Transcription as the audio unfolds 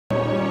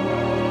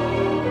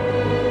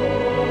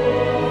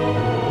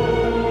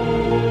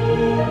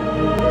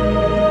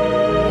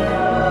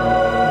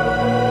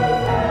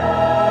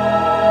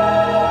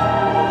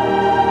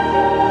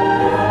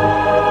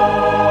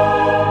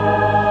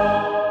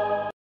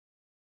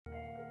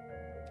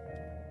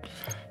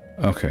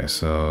Okay,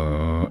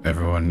 so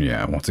everyone,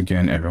 yeah, once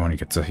again, everyone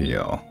gets a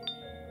heal.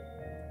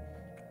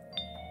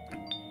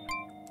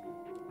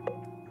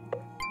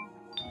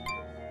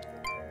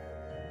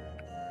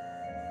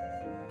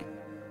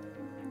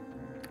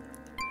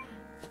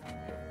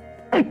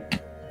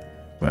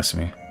 Bless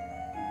me.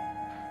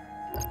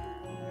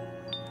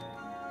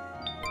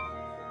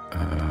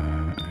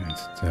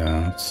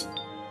 Antidotes.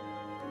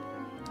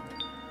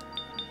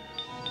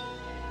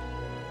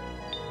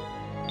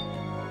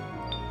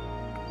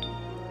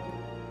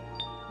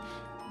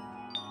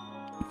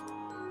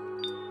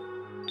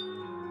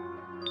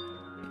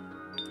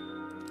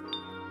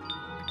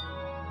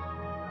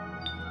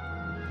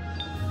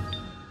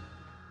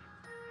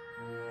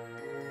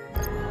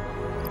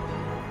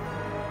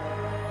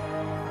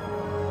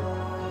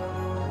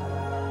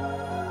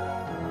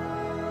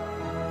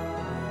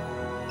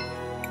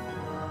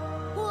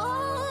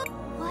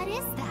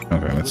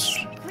 Okay,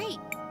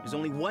 There's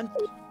only one.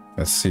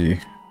 let's see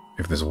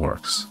if this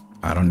works.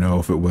 I don't know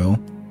if it will,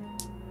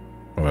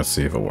 but let's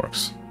see if it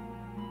works.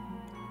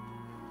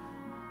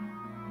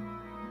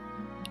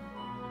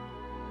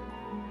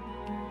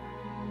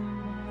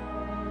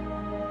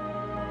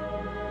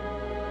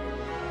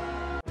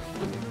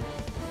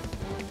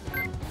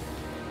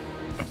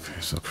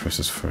 Okay, so Cris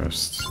is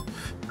first.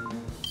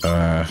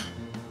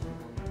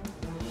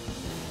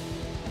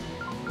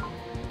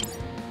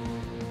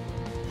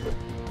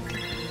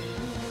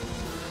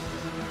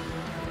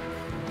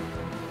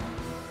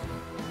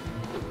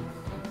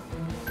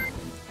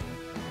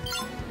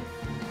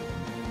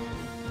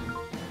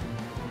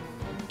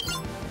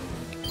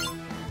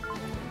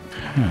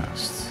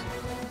 Past.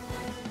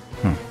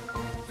 Huh.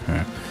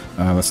 Okay.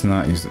 Let's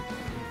not use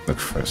the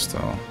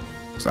crystal.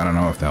 Because I don't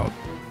know if that would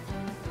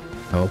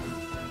help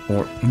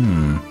or...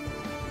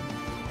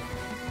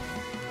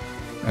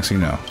 Actually,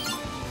 no.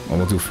 What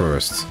we'll do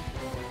first.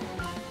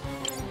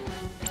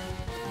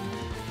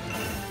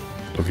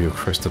 We'll give you a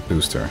crystal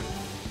booster.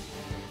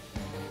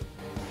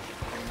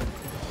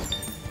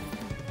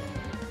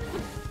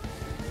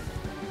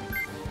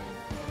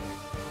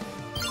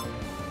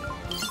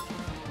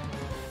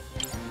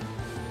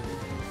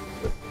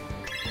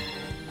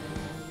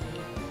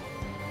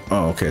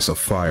 Oh, okay, so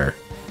fire.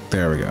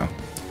 There we go.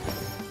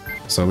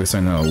 So at least I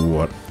know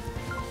what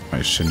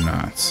I should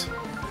not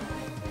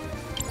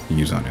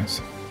use on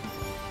it.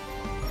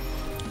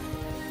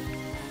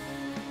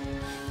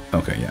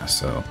 Okay, yeah,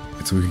 so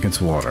it's weak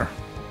against water.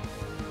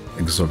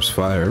 Absorbs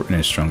fire and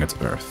is strong against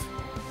earth.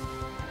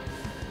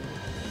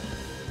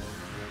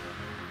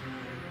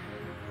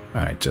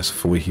 I just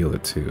fully healed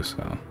it too,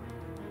 so...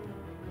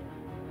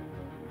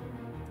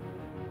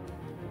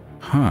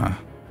 Huh.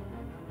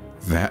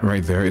 That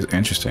right there is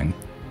interesting.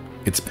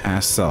 Its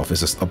past self is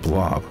just a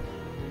blob.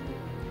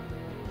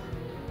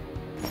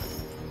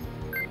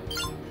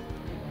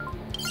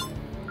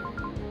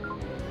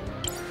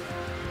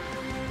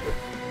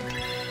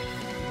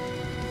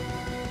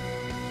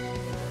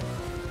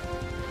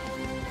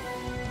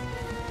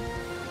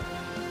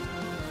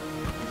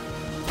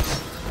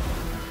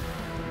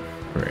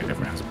 Great,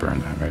 everyone has burn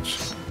damage.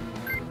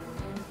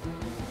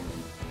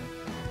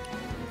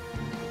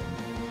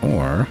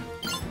 Or...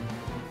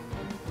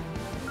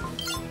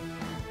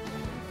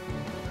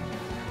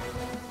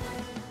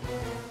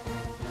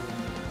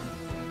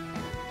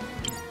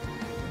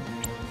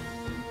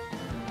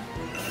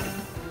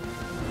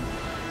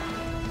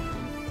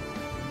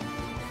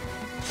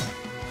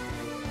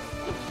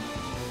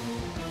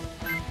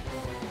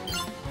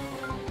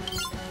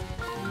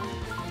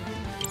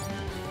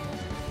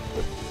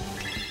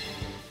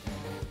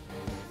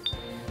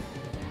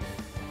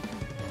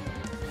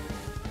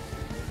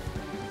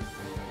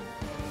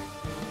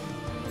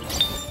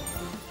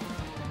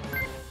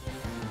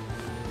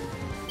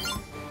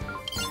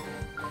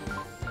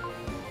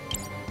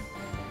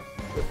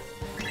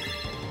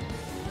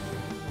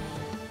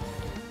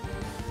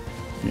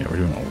 yeah, we're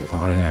doing a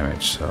lot of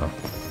damage, so...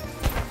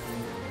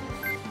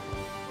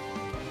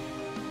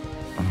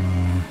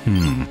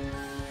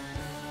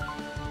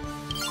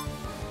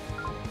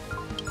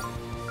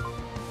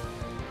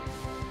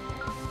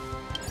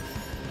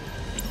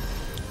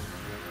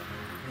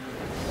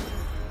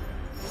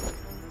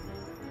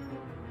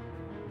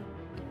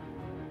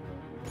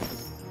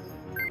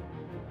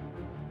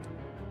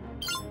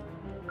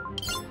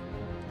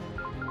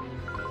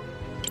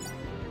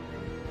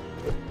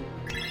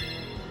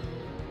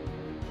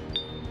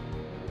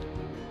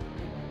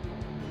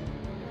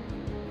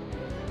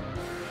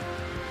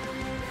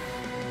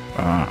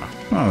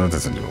 oh, that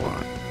doesn't do a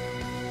lot.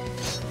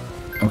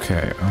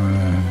 Okay,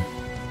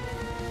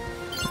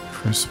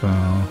 first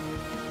spell.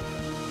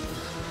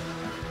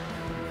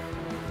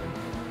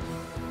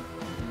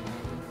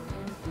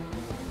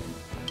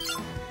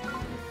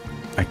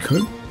 I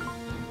could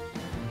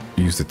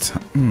use the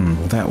time.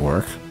 Will that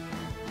work?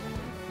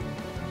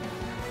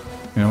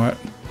 You know what?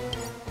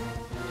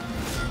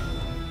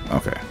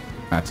 Okay,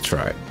 I have to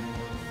try it.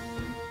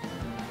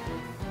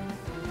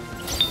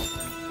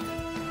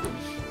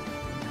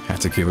 Have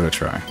to give it a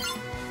try.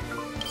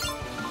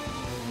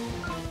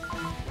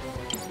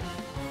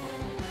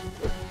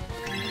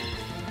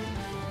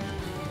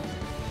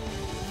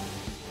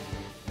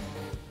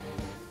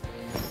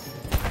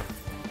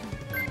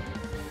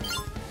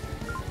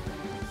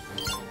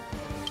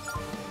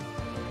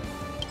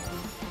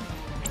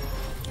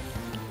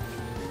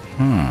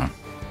 Huh.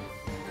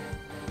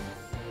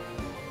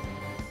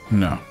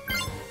 No.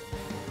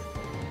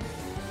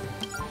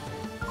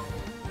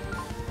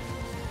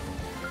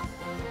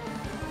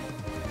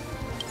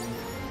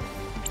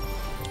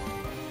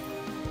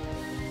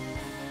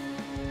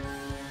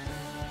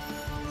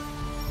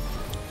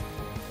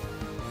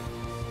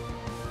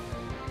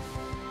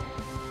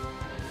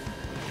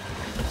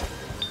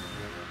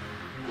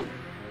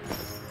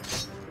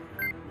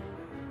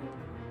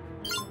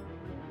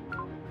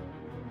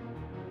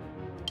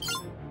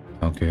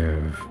 I'll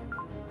give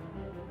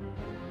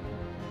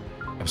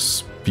a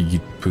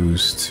speed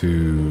boost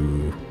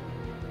to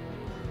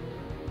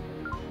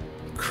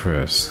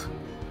Cris.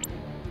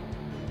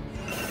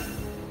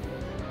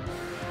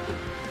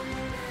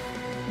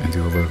 And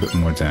do a little bit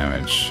more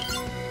damage.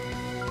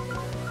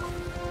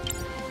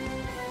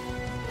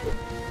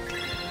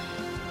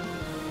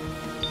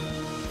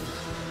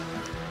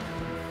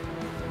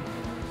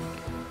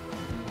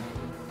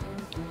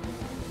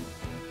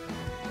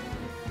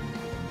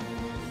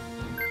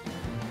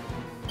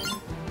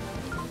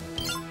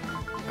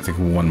 I think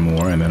one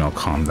more, and then I'll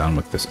calm down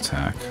with this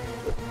attack.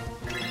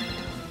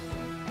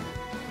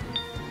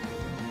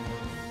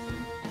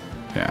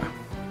 Yeah.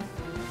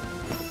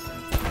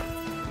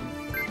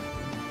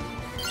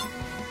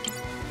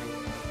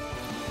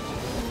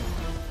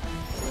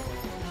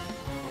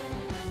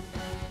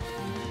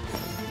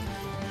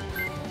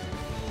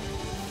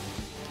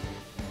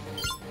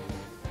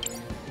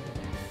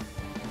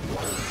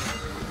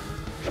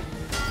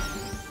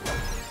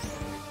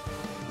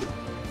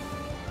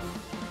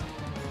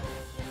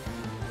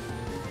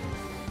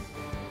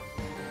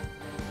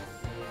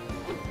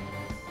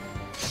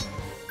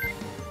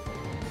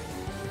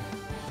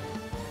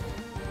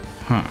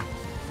 Huh.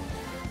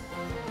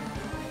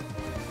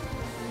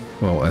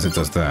 Well, as it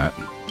does that,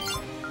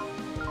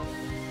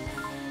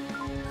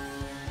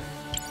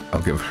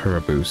 I'll give her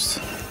a boost.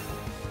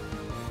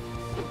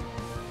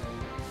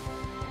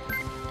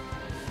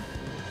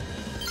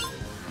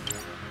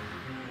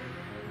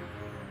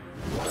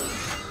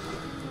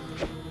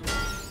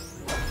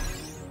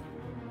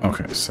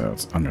 Okay, so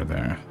it's under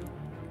there.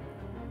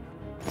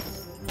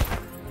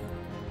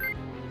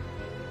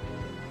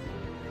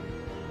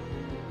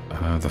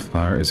 The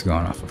fire is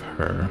gone off of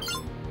her.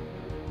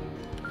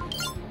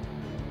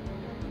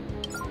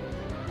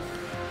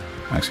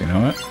 Actually, you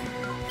know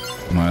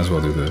what? Might as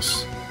well do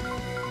this.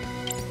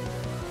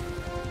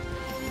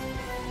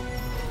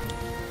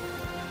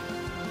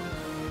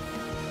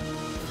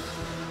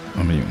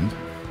 Immune.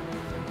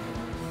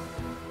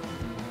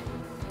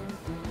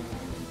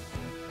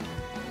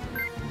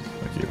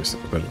 I'll give us a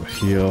bit of a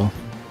heal.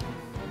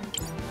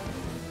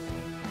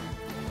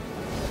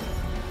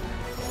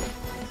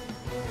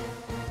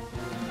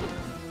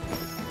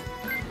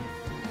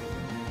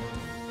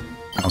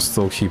 I'll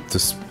still keep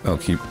this. I'll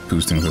keep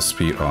boosting the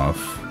speed off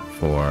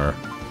for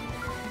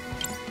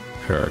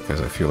her because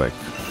I feel like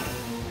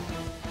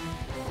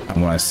I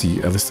want to see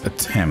at least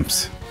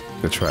attempt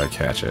to try to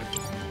catch it.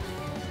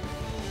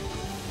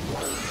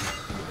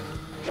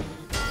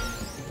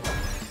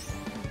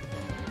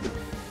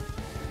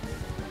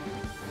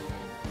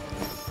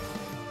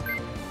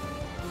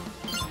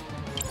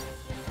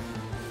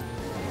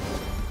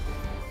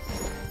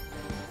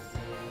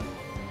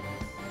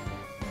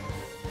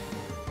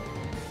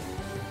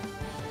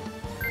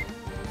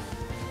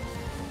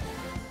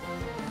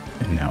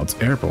 And now it's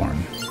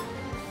airborne.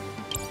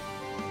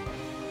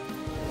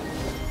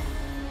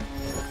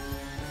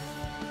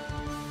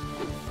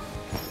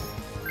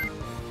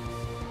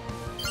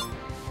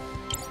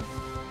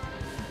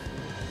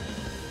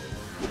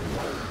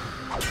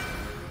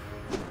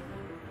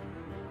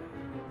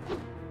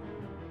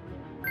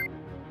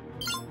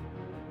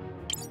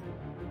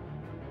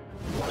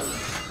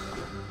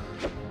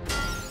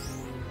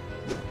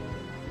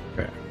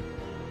 Okay.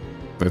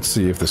 Let's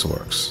see if this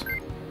works.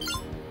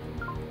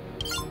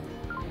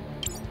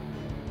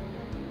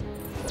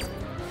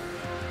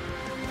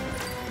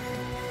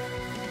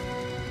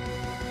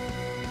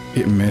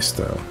 It missed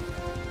though.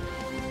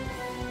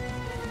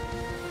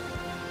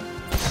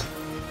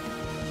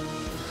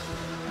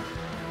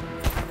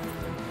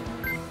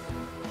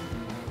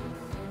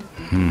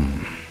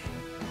 And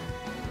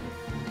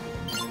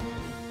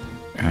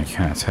I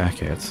can't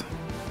attack it.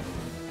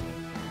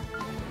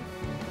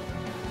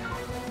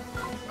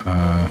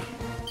 I'll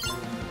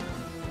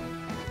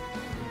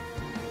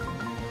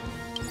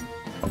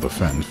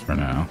defend for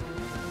now.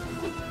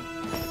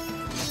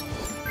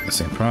 The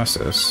same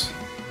process.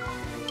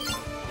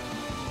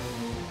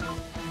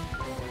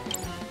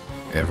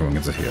 Everyone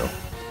gets a heal.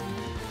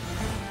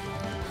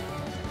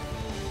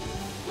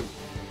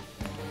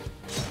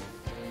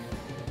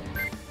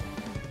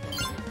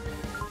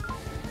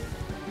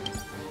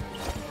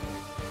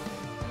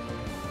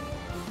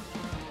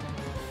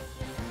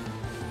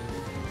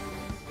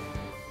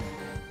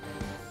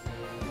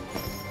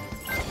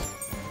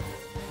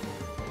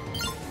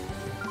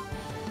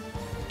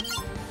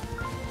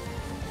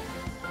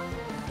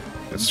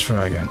 Let's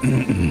try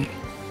again.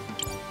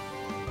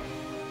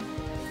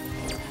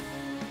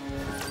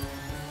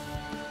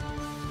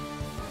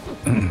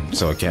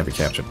 So it can't be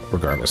captured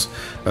regardless.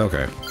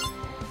 Okay.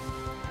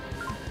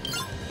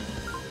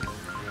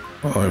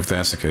 Well, if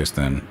that's the case,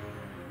 then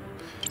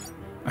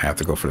I have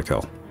to go for the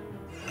kill.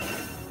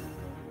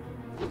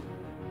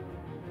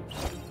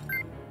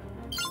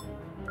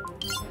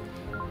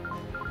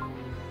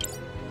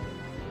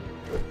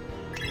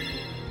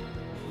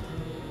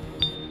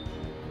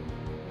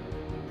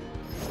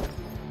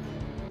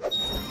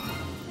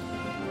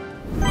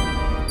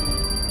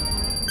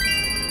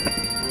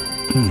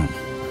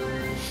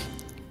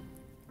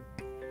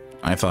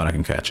 I thought I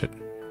can catch it,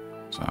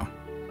 so.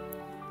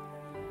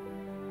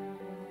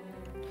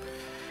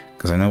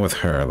 Because I know with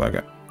her,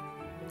 like,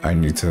 I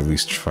need to at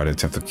least try to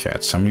attempt to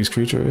catch some of these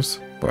creatures,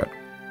 but...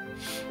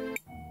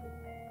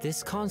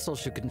 This console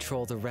should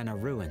control the Rena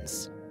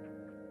ruins.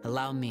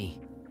 Allow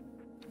me.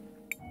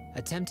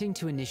 Attempting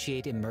to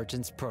initiate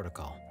emergence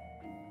protocol.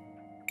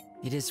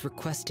 It is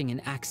requesting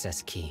an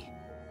access key.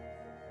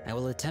 I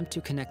will attempt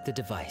to connect the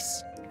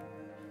device.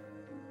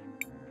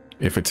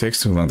 If it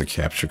takes too long to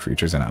capture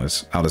creatures, then I'll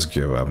just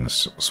give up and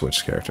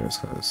switch characters,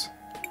 because...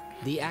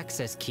 The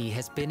access key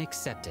has been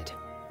accepted.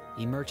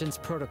 Emergence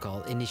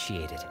protocol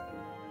initiated.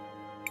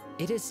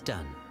 It is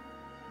done.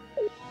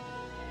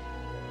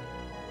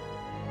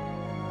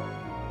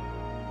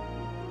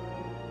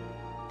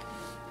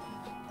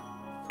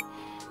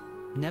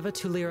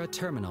 Nevatulira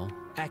terminal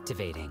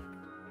activating.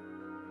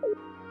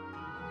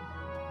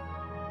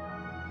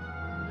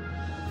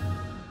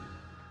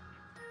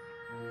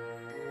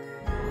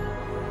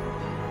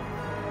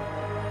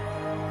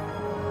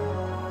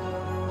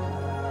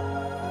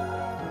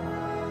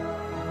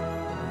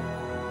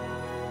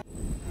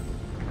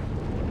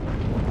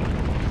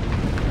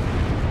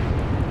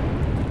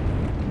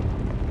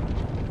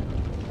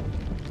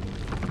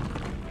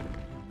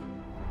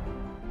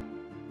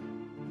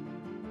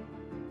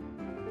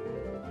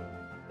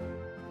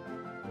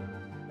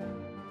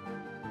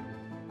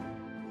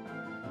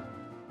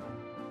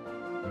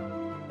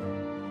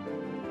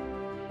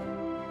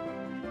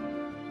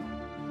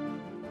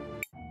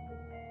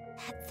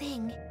 That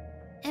thing,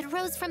 it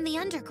rose from the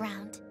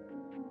underground.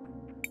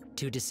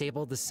 To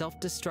disable the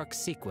self-destruct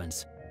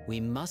sequence, we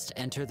must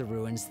enter the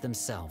ruins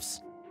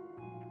themselves.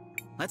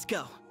 Let's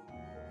go.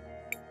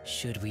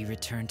 Should we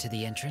return to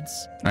the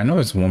entrance? I know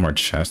there's one more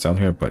chest out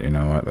here, but you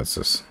know what? Let's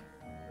just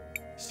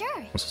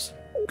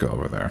go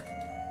over there.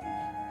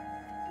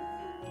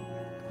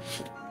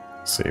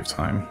 Save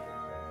time.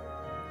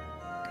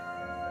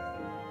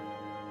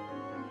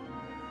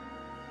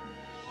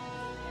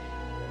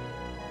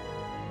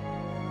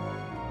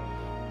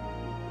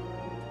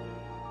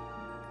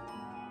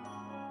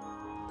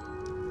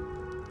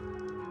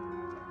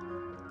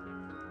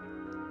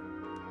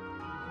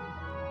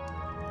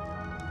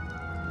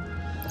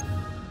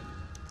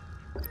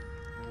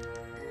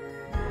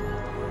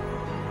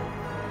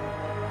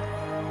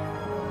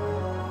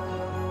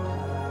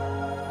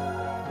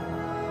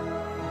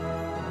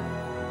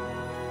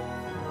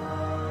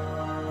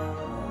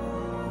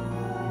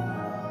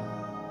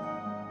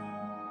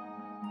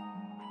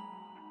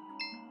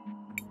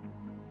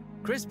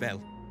 Cris,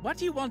 what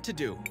do you want to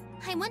do?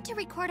 I want to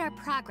record our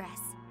progress.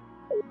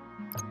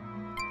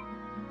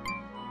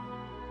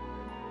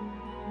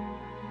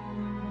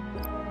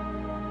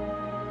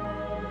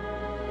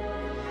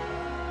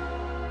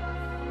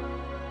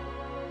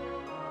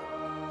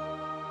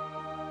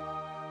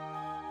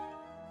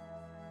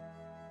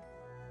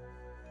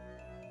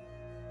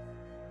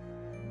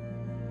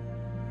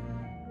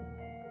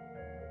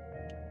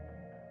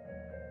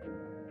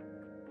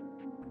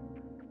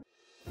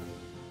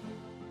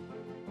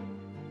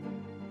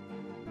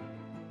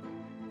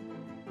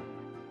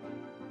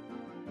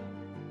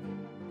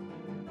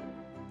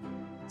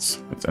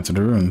 Let's enter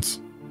the ruins.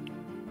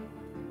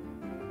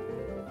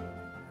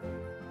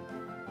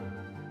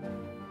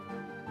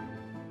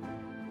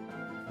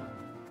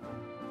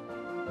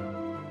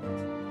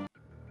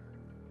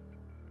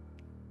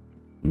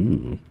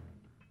 Ooh.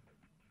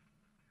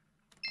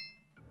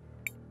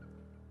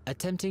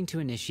 Attempting to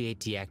initiate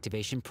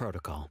deactivation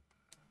protocol.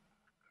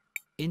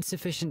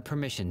 Insufficient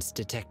permissions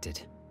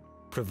detected.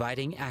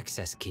 Providing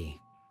access key.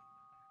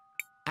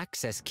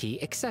 Access key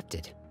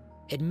accepted.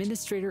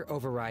 Administrator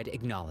override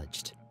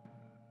acknowledged.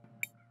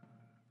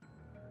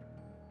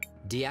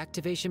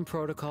 Deactivation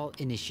protocol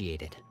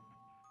initiated.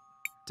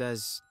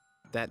 Does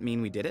that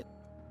mean we did it?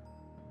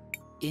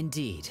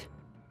 Indeed.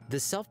 The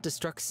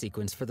self-destruct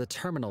sequence for the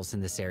terminals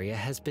in this area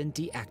has been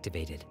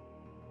deactivated.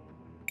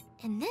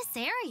 In this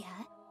area?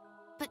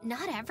 But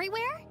not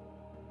everywhere?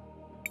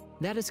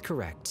 That is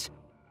correct.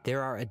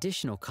 There are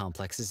additional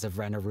complexes of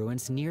Rena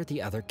ruins near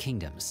the other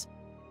kingdoms.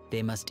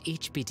 They must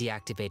each be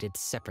deactivated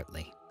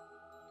separately.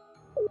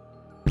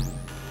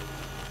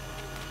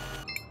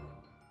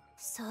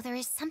 So there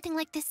is something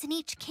like this in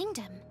each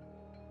kingdom.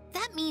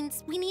 That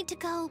means we need to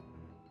go...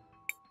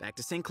 Back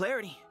to St.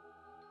 Clarity.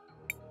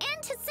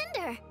 And to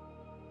Cinder!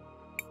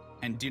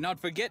 And do not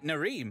forget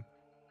Nareem.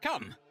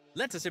 Come,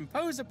 let us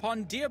impose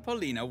upon dear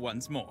Paulina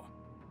once more.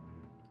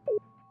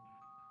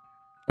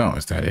 Oh,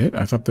 is that it?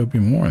 I thought there'd be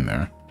more in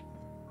there.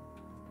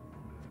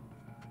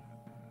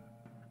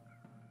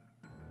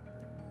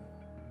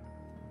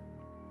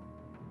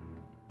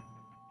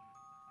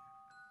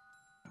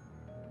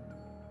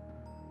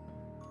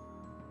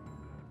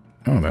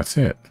 that's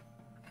it.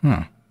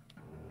 Huh.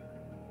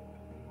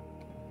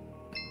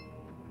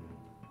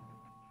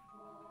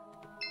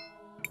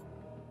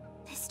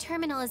 This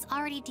terminal is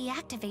already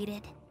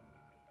deactivated.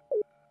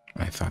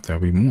 I thought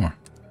there'd be more.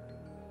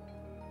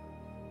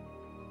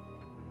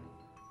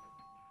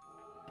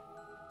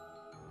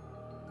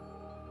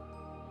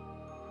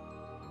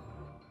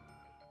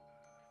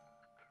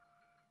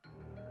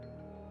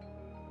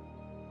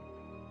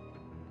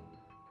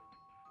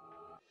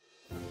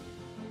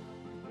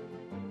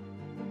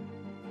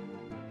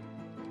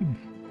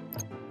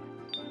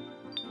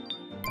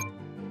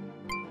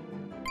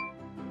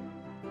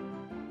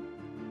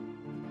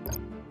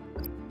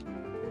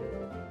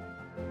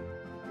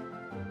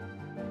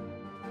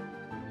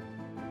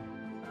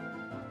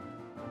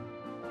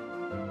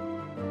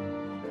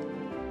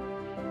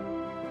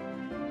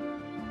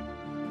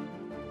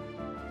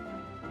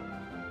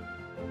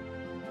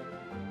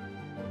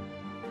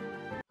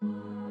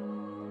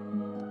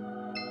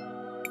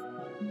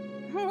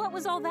 What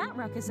was all that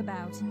ruckus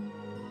about?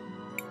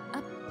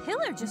 A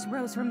pillar just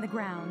rose from the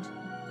ground.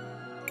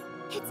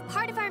 It's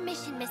part of our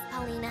mission, Miss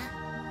Paulina.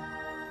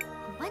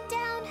 1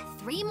 down,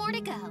 3 more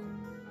to go.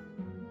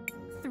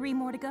 3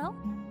 more to go?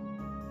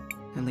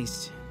 At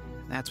least,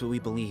 that's what we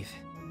believe.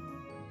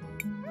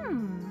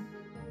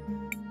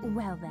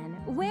 Well then,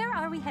 where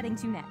are we heading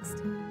to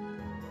next?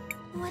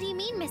 What do you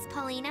mean, Miss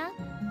Paulina?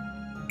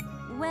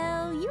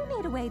 Well, you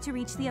need a way to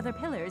reach the other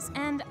pillars,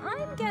 and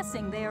I'm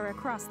guessing they are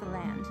across the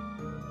land.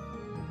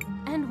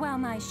 And while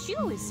my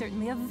shoe is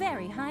certainly of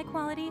very high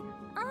quality,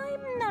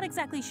 I'm not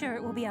exactly sure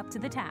it will be up to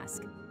the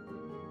task.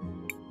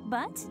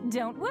 But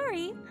don't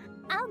worry,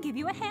 I'll give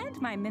you a hand,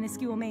 my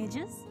minuscule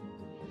mages.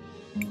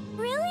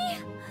 Really?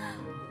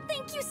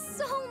 Thank you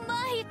so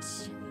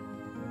much!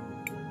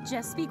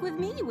 Just speak with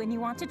me when you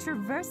want to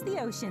traverse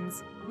the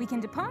oceans. We can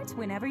depart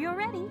whenever you're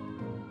ready.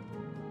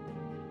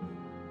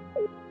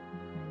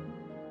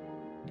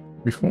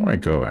 Before I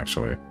go,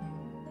 actually,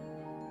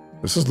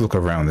 let's just look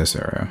around this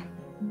area.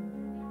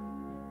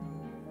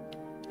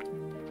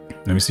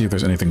 Let me see if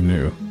there's anything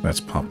new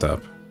that's popped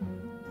up.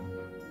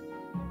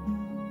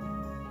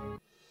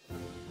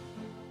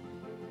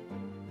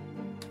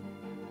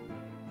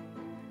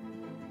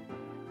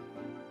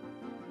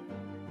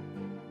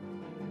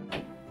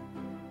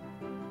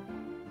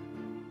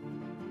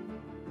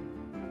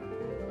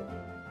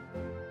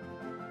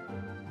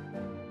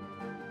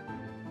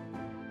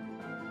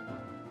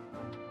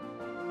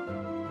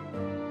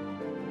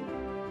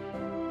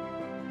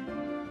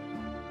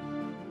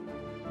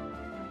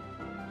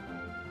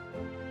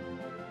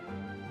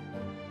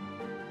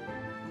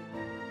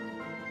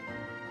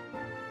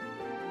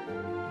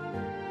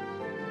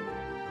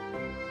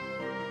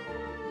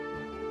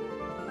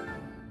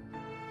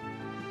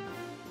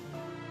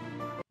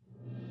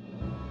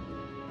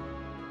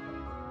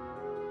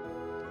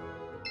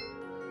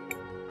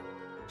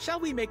 Shall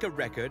we make a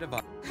record of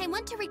our... I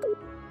want to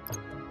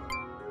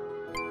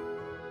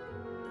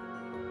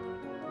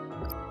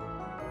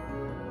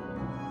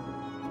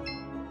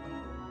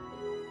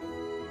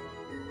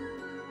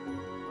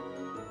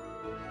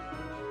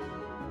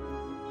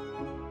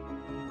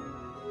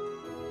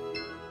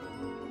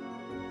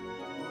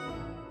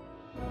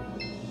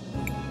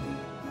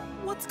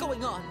What's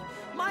going on?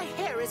 My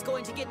hair is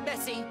going to get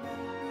messy.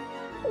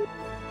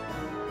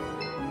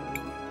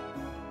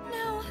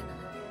 No,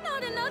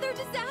 not another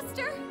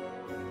disaster!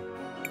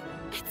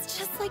 It's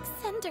just like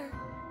Cinder.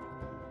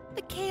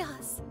 The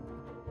chaos.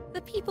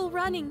 The people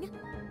running.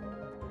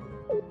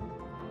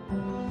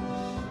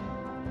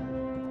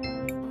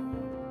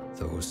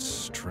 Those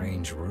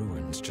strange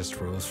ruins just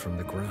rose from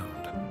the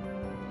ground.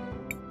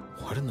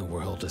 What in the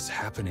world is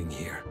happening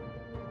here?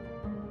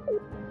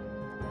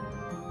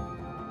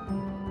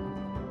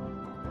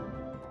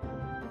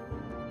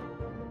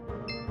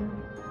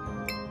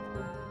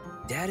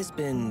 Dad has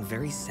been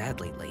very sad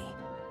lately.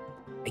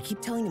 I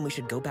keep telling him we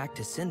should go back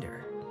to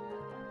Cinder.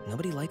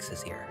 Nobody likes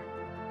us here.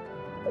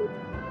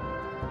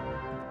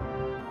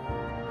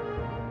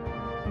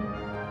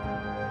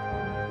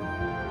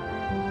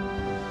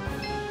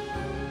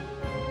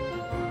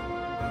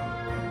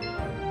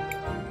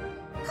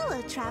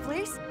 Hello,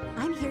 travelers.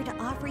 I'm here to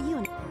offer you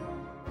an...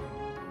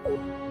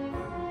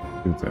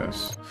 Do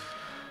this.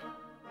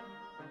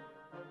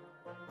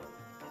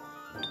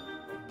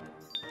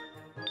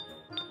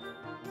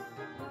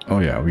 Oh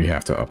yeah, we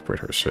have to upgrade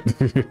her shit.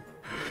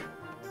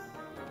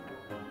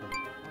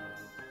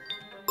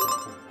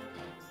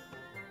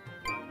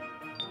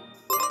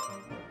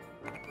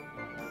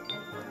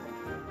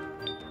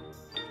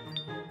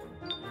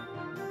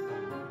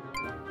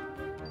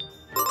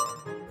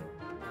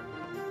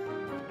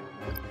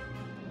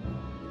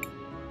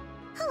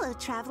 Hello,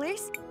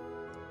 travelers.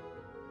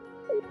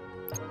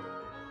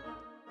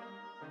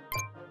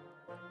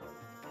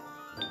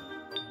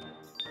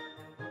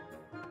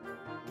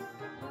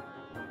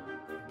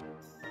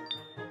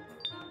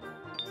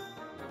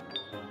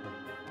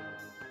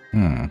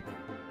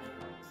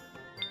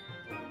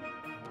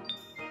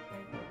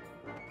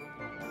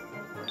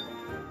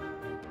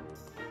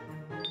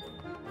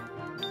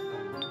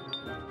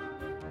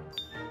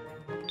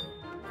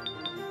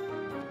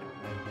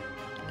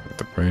 With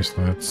the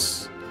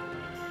bracelets.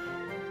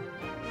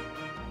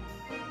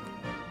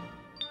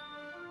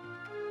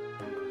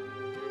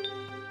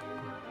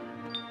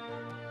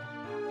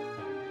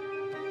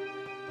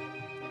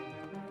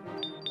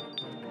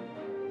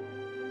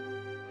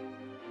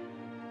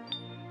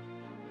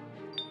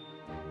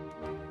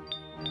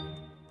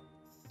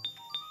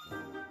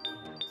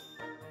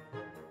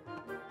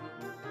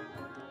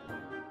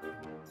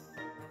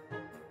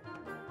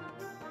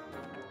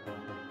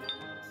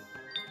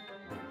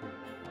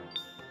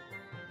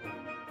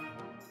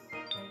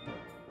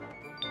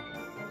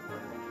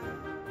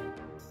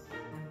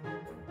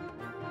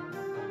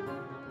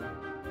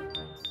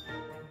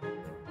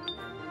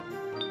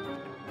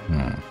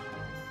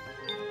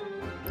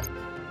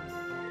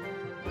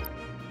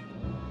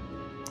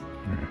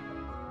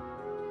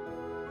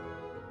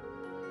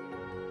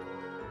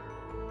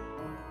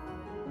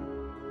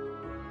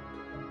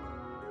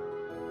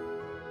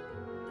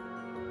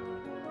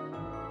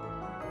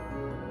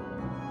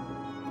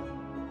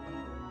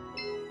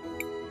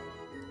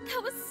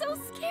 That was so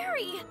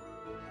scary!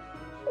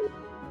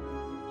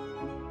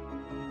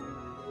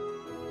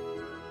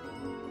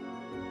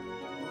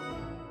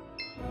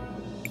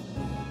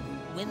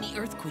 When the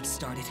earthquake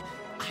started,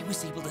 I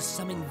was able to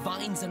summon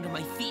vines under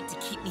my feet to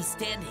keep me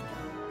standing.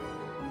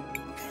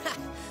 Ha!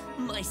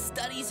 My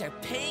studies are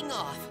paying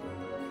off.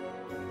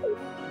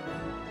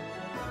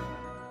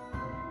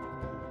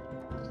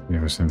 See if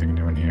there's anything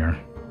new in here.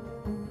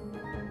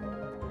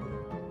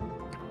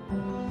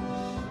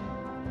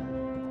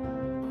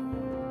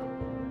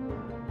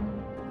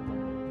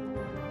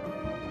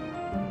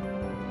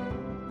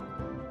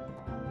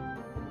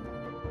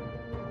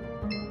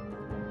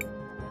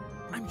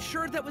 I'm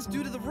sure that was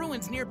due to the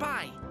ruins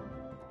nearby.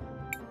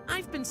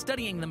 I've been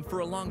studying them for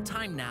a long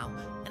time now,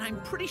 and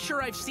I'm pretty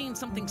sure I've seen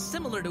something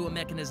similar to a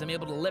mechanism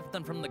able to lift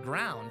them from the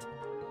ground.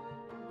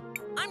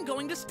 I'm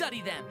going to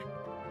study them.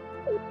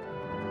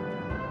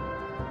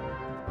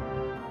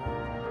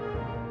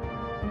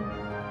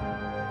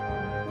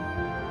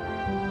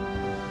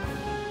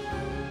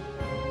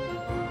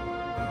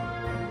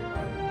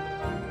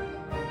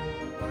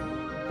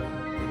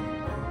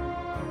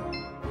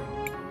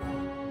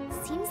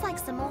 Seems like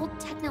some old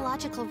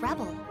technological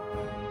rebel.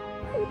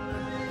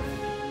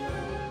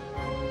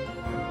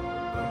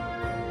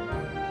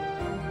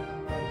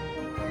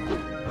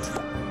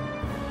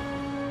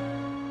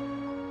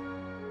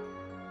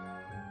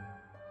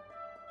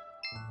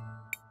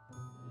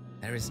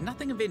 There is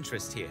nothing of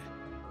interest here.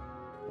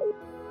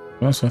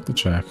 We also have to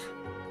check.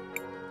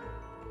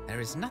 There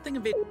is nothing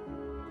of it.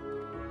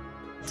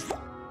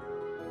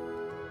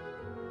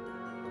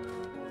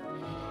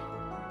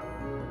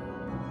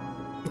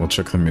 We'll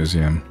check the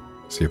museum,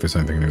 see if there's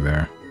anything new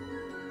there.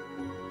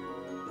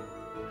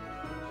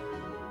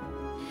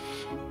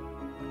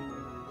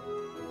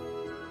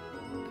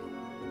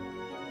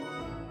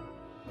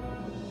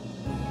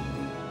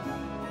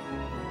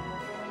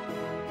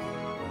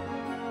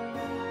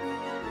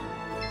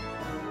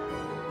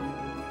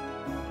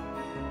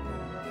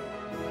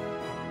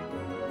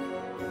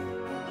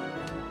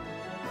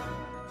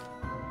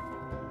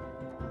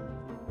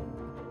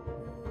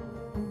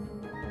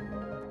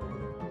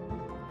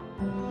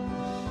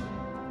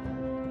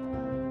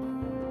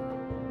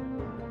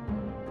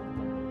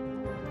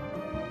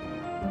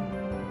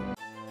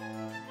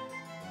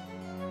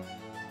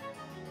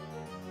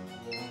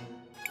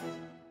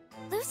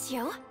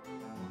 Lucio?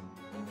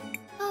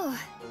 Oh,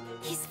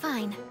 he's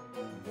fine.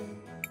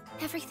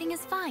 Everything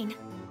is fine.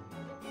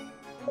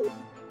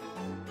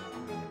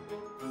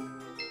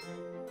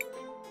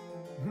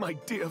 My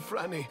dear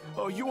Franny,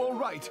 are you all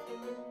right?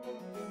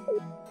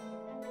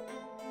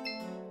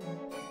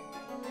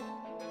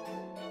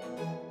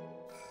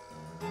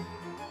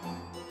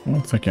 I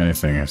don't think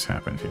anything has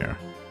happened here.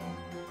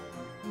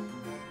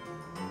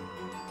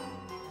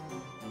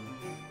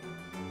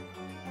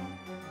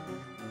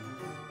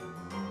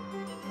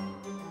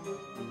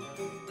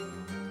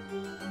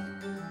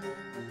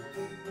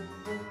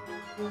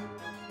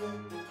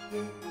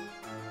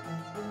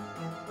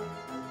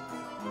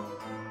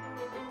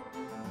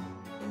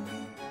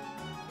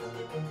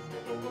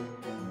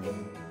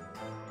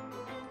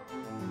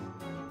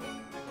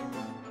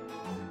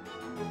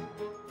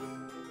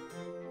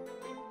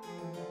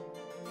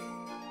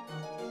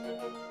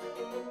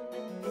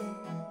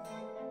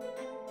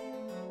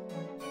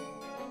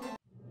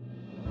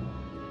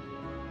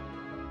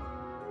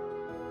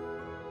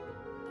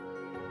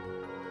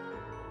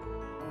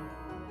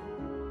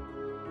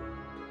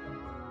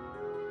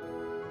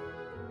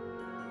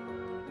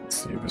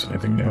 Let's see if there's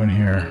anything new in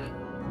here.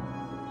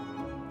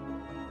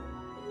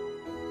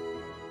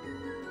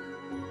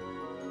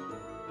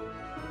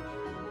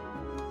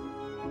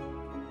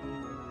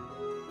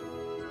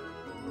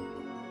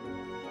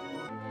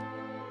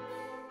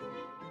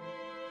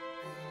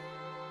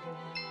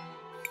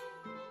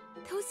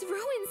 Those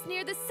ruins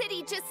near the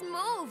city just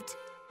moved.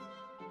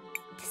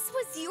 This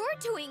was your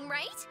doing,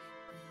 right?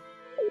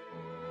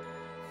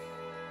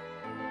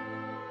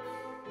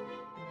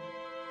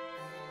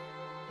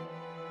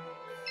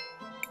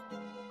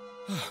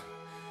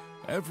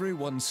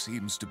 Everyone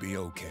seems to be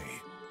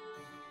okay.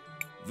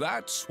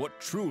 That's what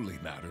truly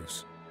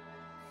matters.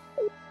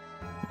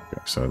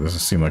 Okay, so it doesn't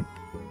seem like,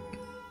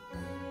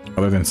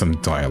 other than some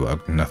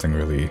dialogue, nothing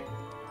really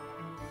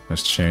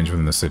has changed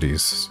within the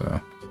cities,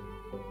 so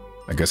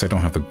I guess I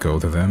don't have to go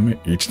to them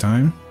each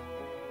time.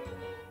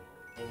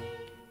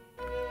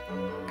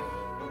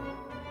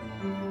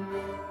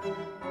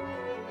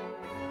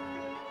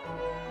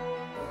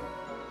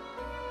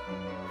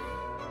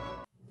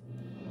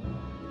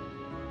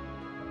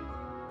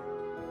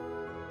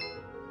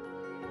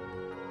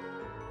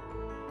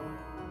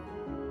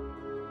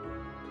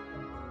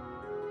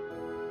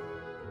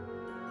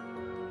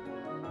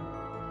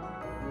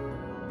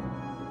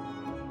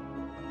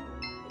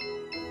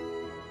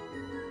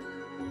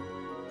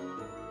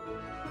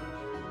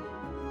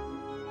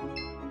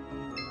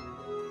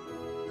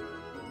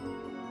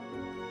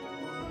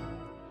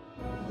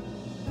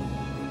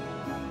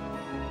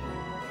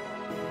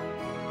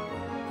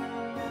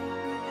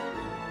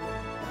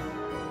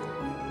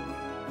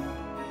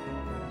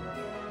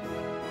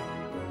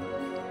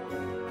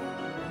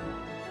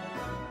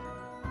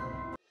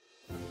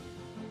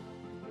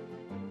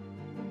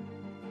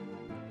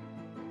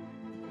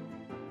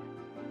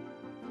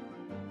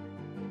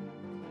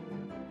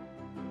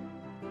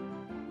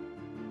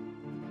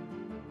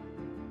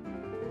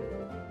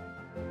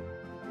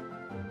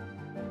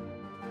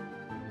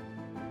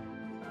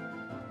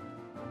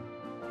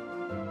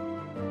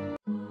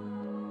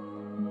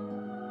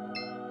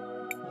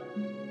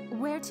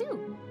 Where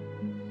to?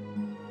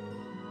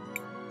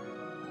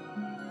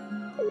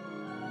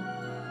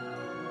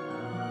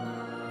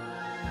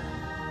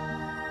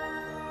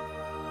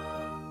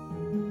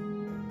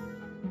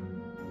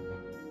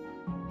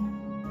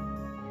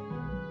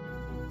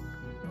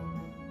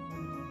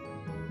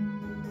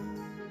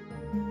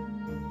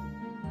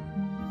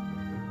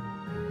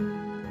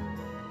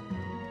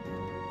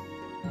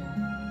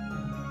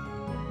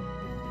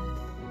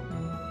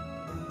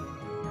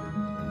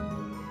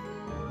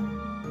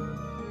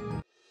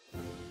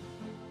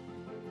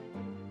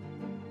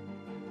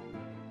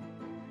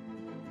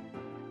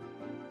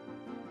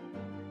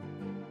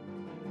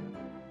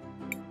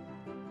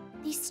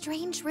 These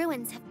strange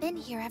ruins have been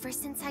here ever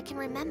since I can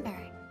remember.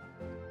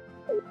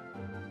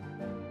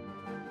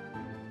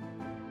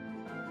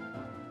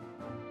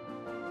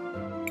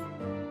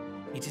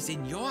 It is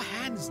in your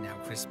hands now,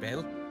 Cris.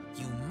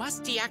 You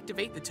must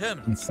deactivate the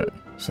terminals. Okay,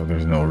 so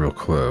there's no real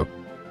clue.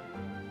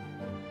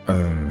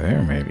 Other than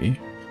there, maybe.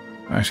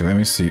 Actually, let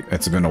me see.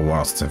 It's been a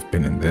while since I've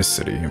been in this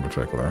city in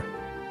particular.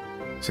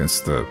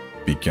 Since the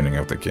beginning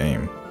of the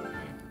game.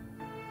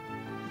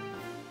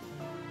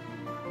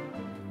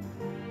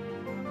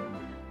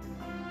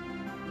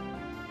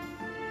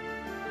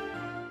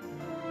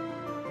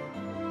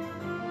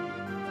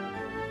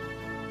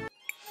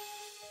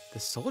 The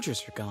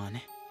soldiers are gone.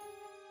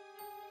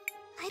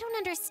 I don't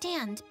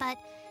understand, but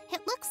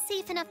it looks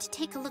safe enough to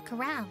take a look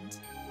around.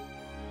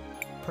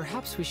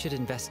 Perhaps we should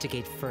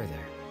investigate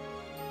further.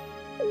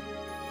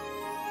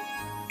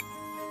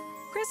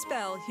 Cris,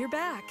 you're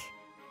back.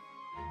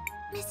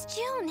 Miss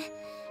June,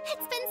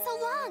 it's been so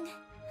long.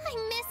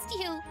 I missed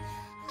you.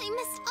 I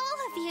missed all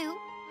of you.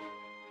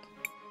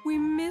 We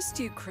missed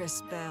you,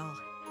 Cris. I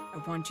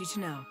want you to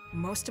know,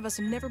 most of us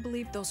have never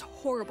believed those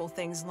horrible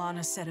things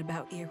Lana said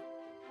about you.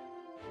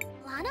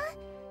 Lana?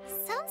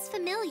 Sounds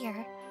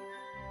familiar.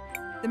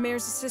 The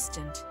mayor's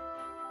assistant.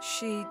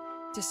 She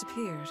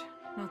disappeared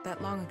not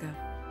that long ago.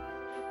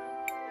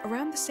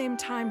 Around the same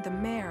time, the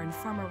mayor and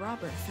Farmer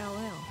Robert fell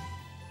ill.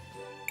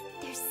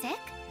 They're sick?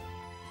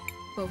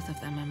 Both of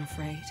them, I'm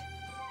afraid.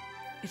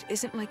 It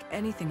isn't like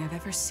anything I've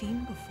ever seen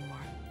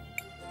before.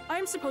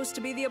 I'm supposed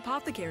to be the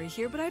apothecary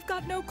here, but I've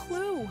got no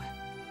clue.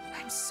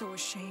 I'm so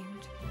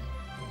ashamed.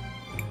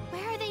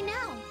 Where are they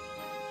now?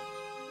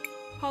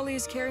 Holly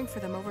is caring for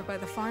them over by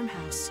the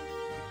farmhouse.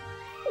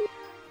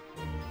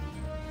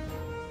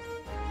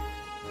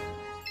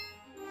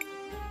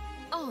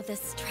 All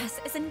this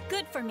stress isn't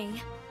good for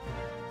me.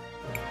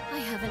 I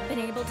haven't been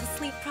able to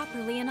sleep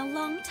properly in a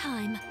long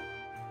time.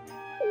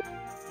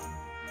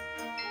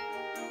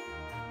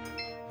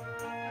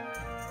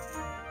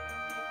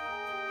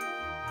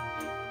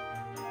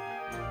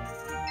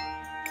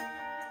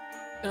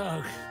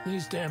 Ugh,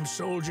 these damn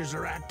soldiers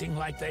are acting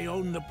like they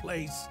own the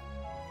place.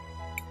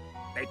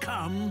 They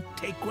come,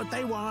 take what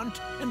they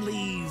want, and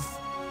leave.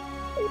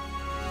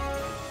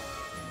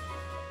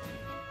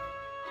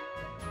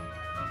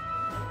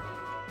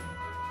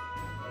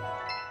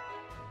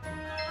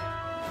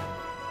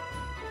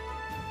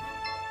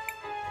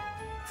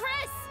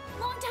 Cris!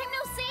 Long time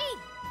no see!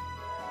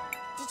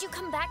 Did you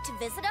come back to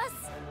visit us?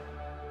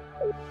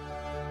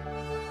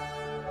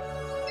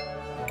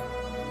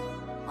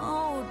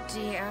 Oh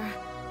dear.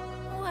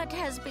 What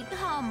has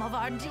become of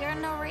our dear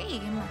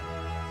Nareem?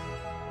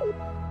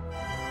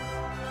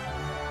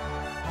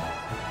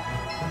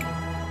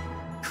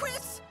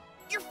 Cris!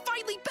 You're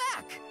finally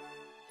back!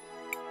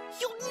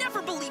 You'll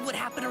never believe what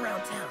happened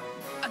around town.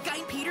 A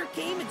guy Peter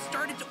came and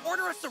started to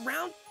order us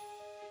around.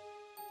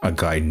 A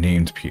guy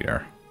named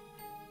Peter.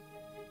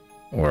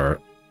 or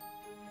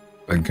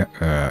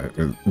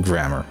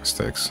grammar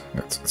mistakes.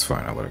 It's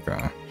fine. I'll let it go.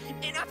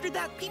 And after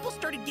that, people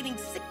started getting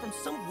sick from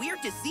some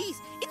weird disease.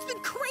 It's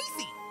been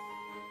crazy!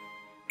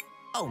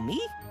 Oh,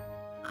 me?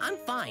 I'm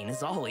fine,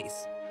 as always.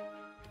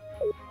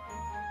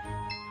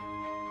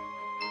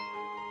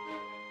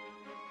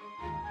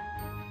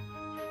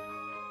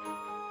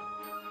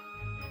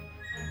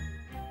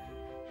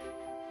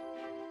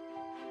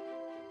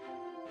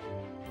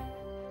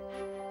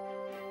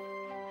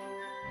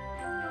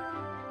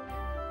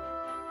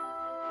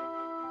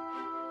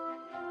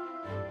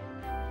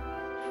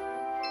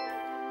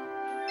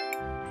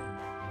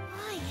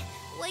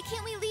 Why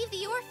can't we leave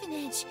the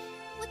orphanage?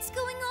 What's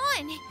going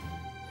on? No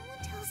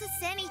one tells us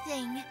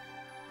anything.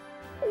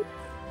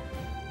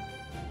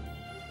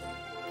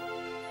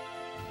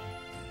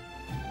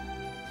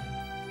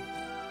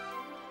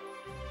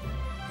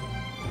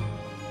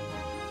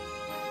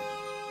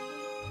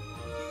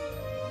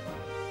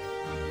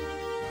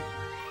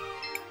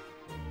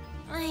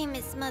 I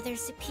miss Mother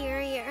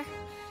Superior.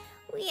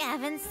 We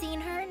haven't seen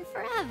her in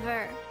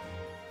forever.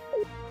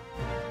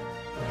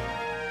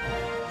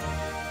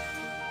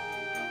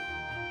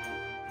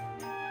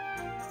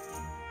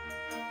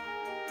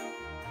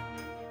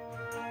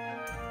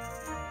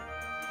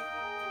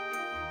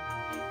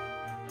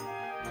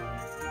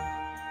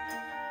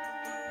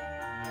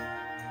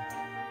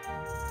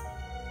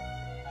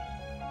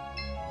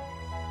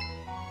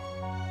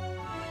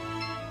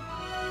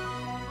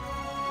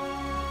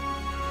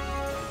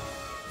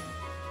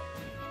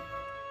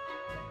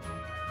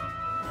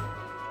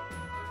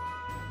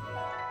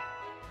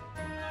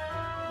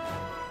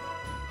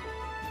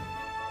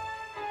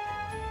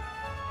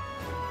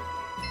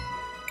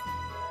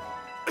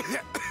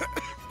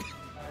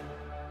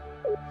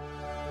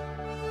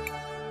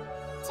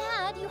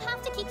 Dad, you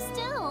have to keep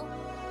still.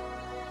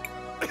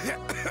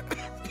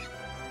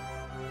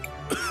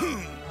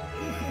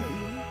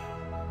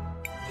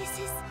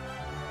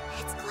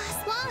 It's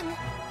glass lung.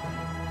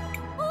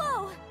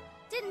 Whoa!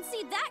 Didn't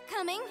see that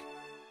coming.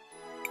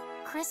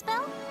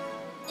 Crisbell?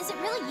 Is it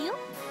really you?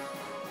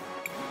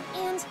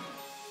 And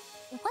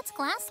what's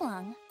glass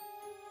lung?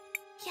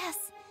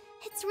 Yes,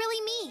 it's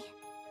really me.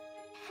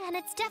 And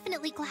it's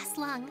definitely glass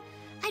lung.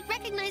 I'd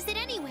recognize it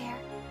anywhere.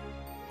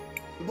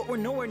 But we're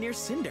nowhere near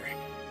Cinder.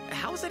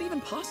 How is that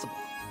even possible?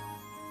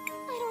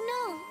 I don't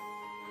know.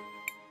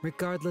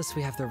 Regardless,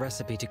 we have the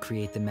recipe to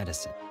create the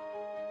medicine.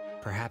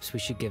 Perhaps we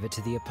should give it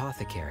to the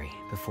apothecary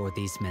before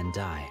these men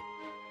die.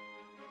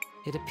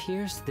 It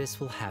appears this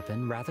will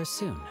happen rather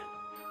soon.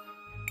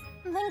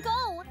 Then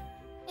go!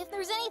 If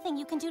there's anything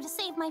you can do to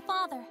save my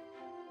father.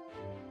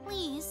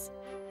 Please.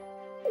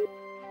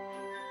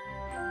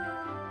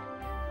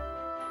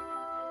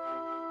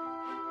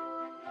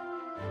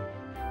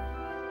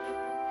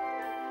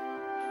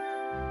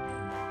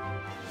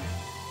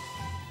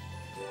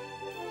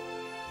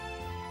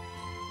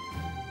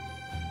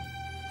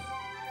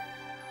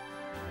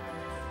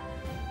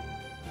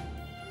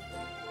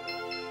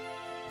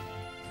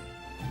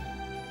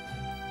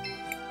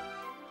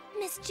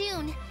 Miss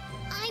June,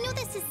 I know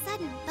this is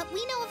sudden, but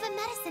we know of a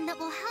medicine that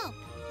will help.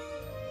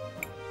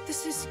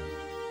 This is...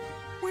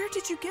 Where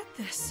did you get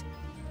this?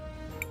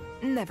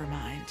 Never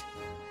mind.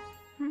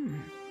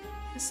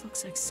 This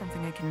looks like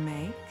something I can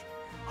make.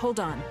 Hold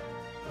on.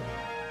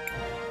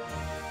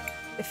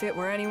 If it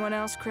were anyone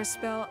else,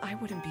 Crisbell, I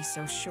wouldn't be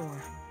so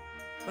sure.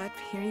 But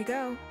here you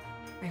go.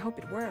 I hope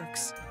it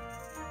works.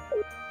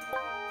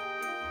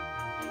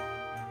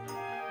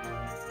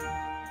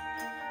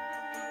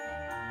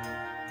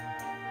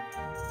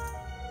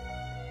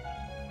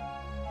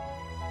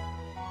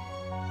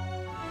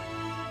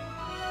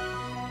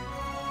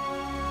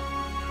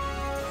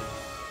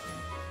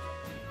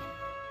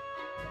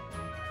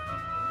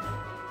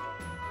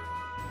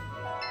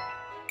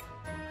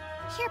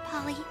 Here,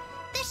 Polly.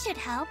 This should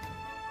help.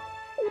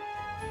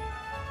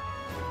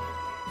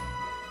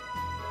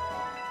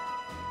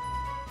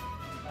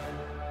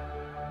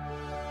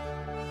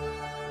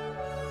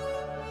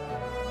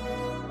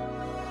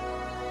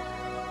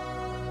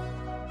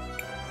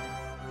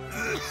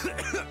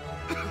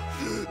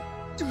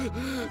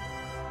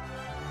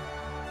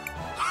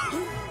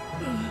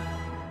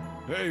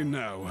 Hey,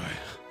 now,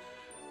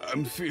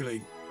 I'm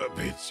feeling a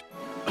bit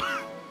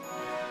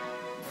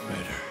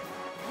better.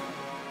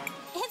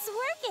 It's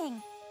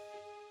working!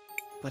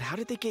 But how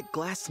did they get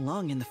glass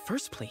lung in the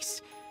first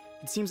place?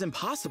 It seems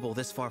impossible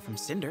this far from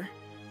Cinder.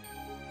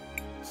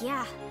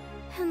 Yeah,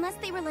 unless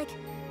they were, like,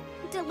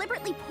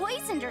 deliberately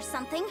poisoned or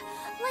something,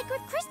 like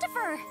with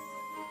Christopher.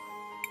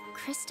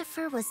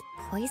 Christopher was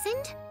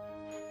poisoned?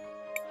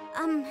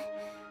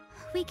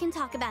 We can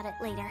talk about it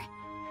later.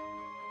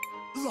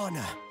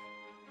 Lana,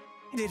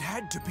 it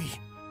had to be.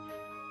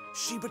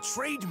 She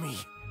betrayed me.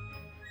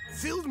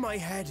 Filled my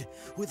head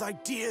with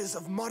ideas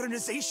of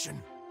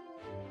modernization.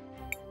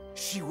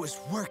 She was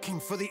working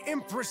for the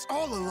Empress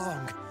all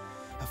along.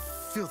 A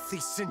filthy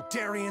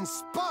Cinderian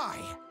spy.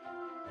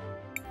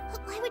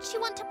 But why would she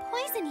want to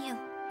poison you?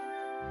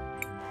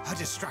 A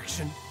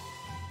distraction.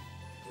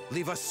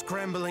 Leave us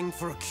scrambling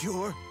for a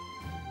cure.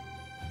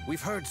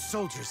 We've heard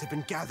soldiers have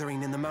been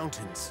gathering in the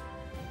mountains.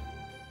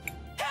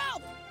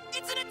 Help!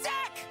 It's an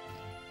attack!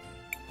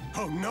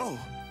 Oh no!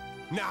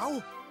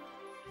 Now?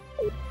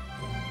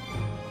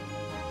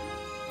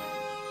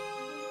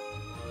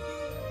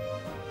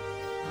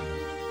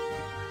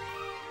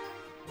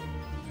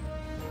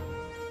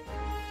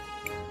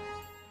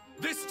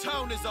 This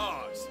town is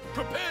ours!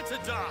 Prepare to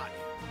die!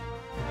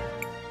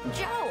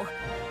 Joe,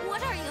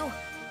 what are you?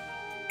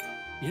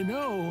 You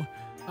know,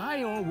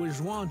 I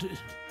always wanted...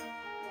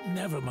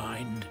 Never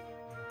mind.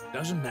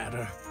 Doesn't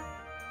matter.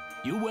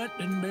 You went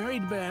and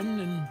married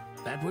Ben, and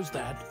that was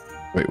that.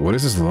 Wait, what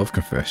is this love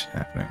confession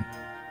happening?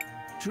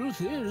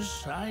 Truth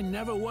is, I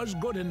never was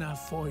good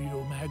enough for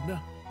you, Magna.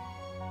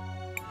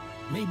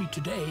 Maybe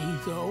today,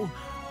 though,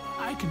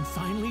 I can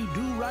finally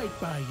do right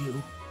by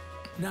you.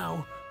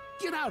 Now,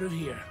 get out of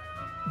here.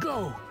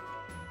 Go.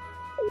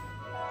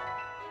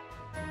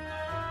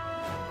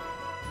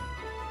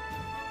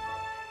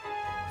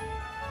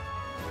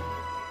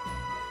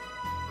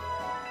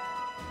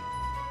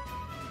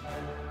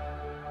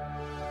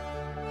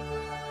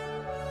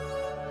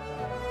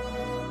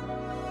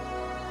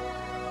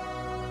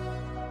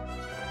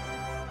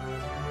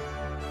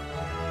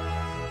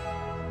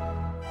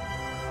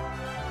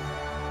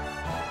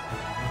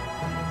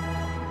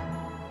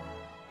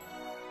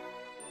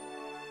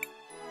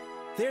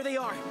 There they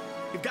are.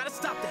 You've got to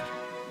stop them.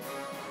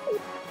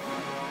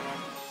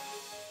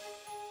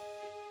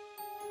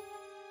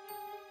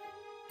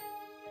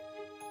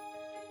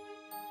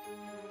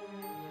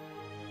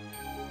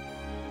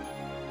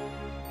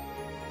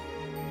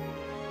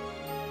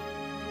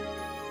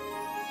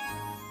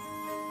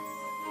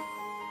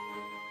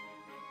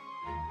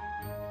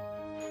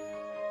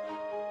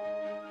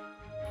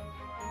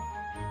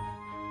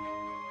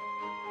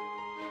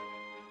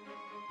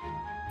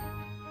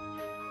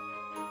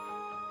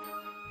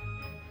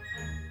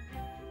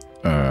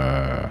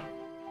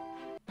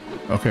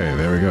 Okay,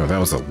 there we go. That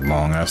was a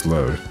long-ass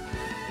load.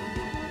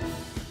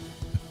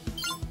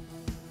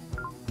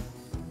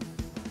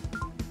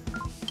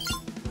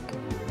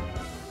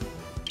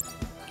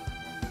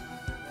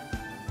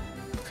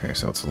 Okay,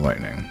 so it's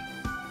lightning.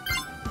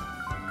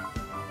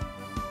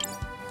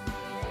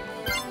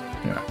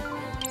 Yeah.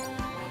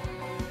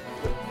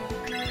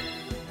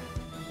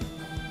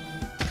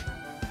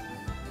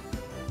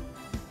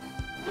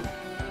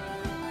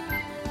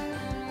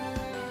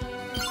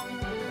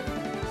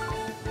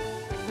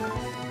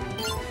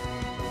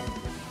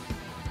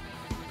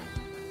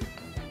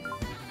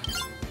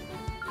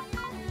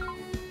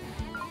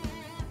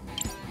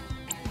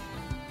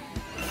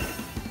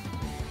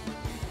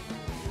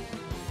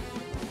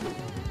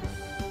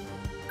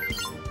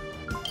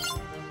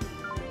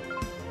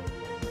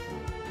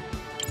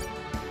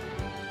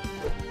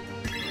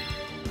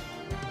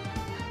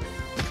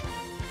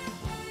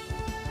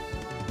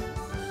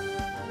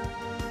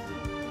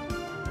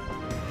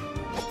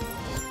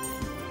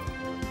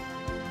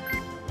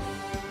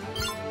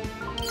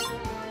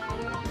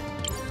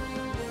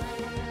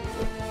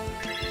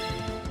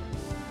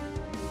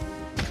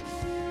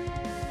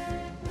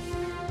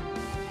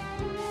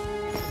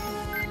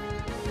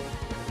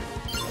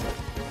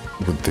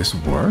 Would this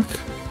work?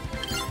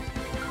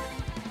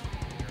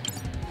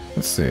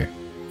 Let's see.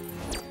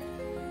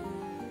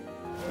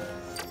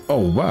 Oh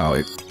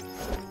wow,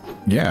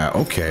 yeah,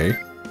 okay.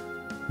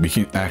 We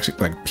can actually,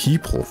 like,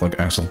 people, like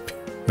actual,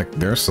 like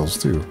their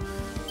souls too.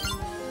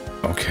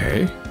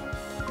 Okay.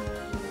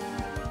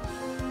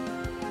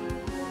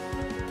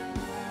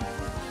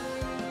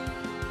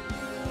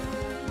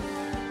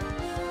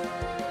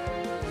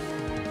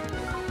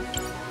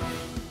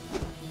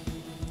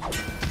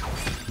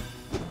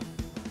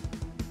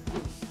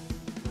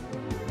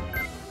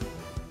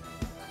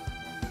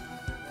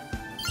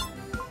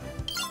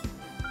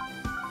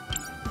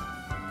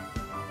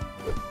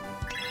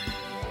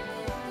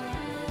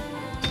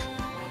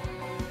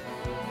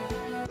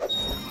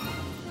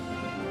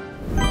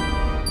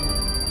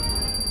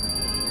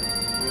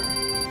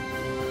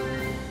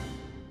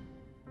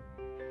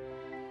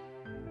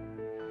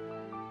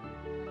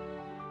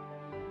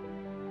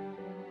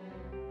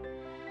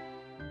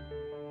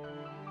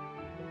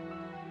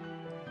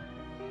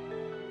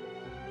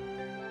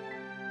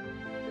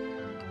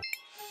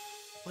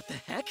 What the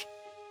heck?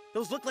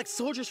 Those look like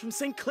soldiers from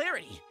St.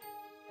 Clarity.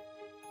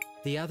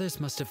 The others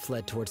must have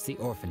fled towards the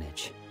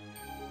orphanage.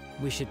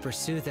 We should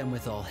pursue them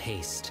with all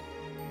haste.